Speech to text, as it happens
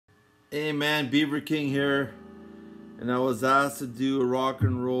Hey man, Beaver King here, and I was asked to do a rock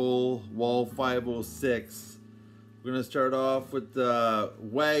and roll wall 506. We're gonna start off with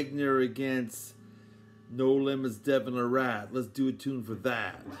Wagner against No Limits Devin a Rat. Let's do a tune for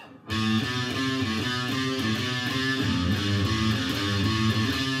that.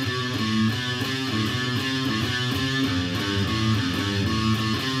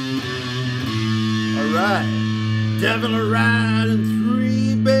 Alright, Devin a Rat in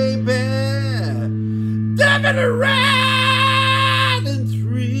 3, baby. Devin a Rat in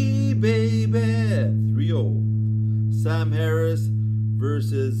 3, baby. 3-0. Sam Harris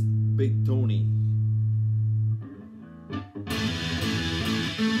versus Big Tony.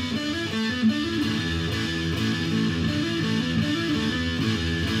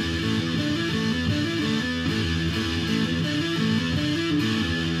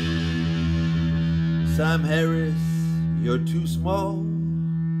 Sam Harris, you're too small.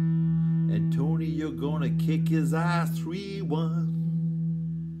 And Tony, you're gonna kick his ass 3-1.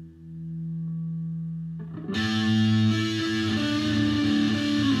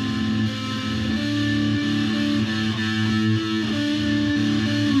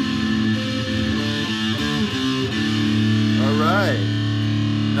 Alright,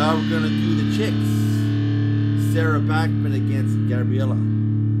 now we're gonna do the chicks. Sarah Backman against Gabriella.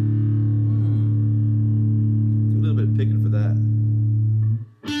 Do a little bit of picking for that.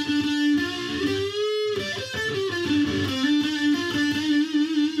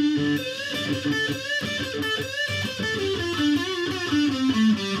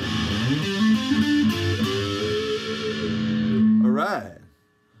 Alright.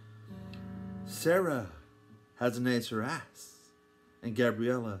 Sarah has a nicer ass, and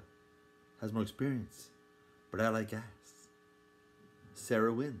Gabriella has more experience, but I like ass.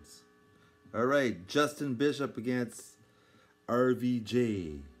 Sarah wins. Alright, Justin Bishop against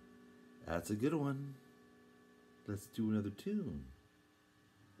RVJ. That's a good one. Let's do another tune.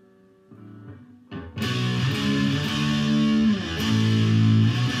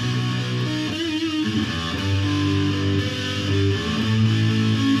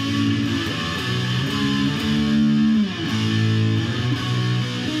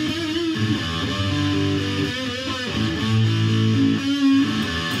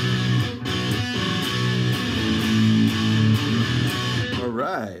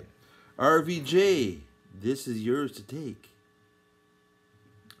 Alright, RVJ, this is yours to take.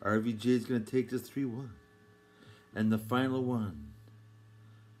 RVJ is going to take this 3-1. And the final one,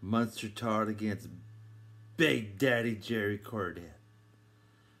 Munster Todd against Big Daddy Jerry Cordet.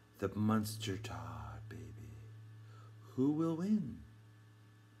 The Munster Todd, baby. Who will win?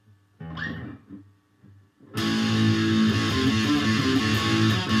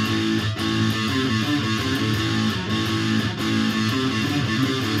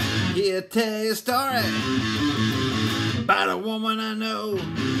 Here, tell you a story about a woman I know.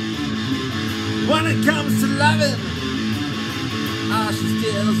 When it comes to loving, she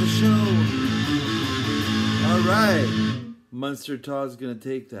steals the show. Alright, Munster Todd's gonna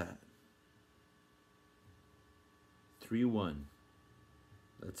take that. 3-1.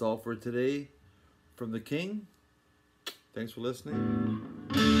 That's all for today from the King. Thanks for listening.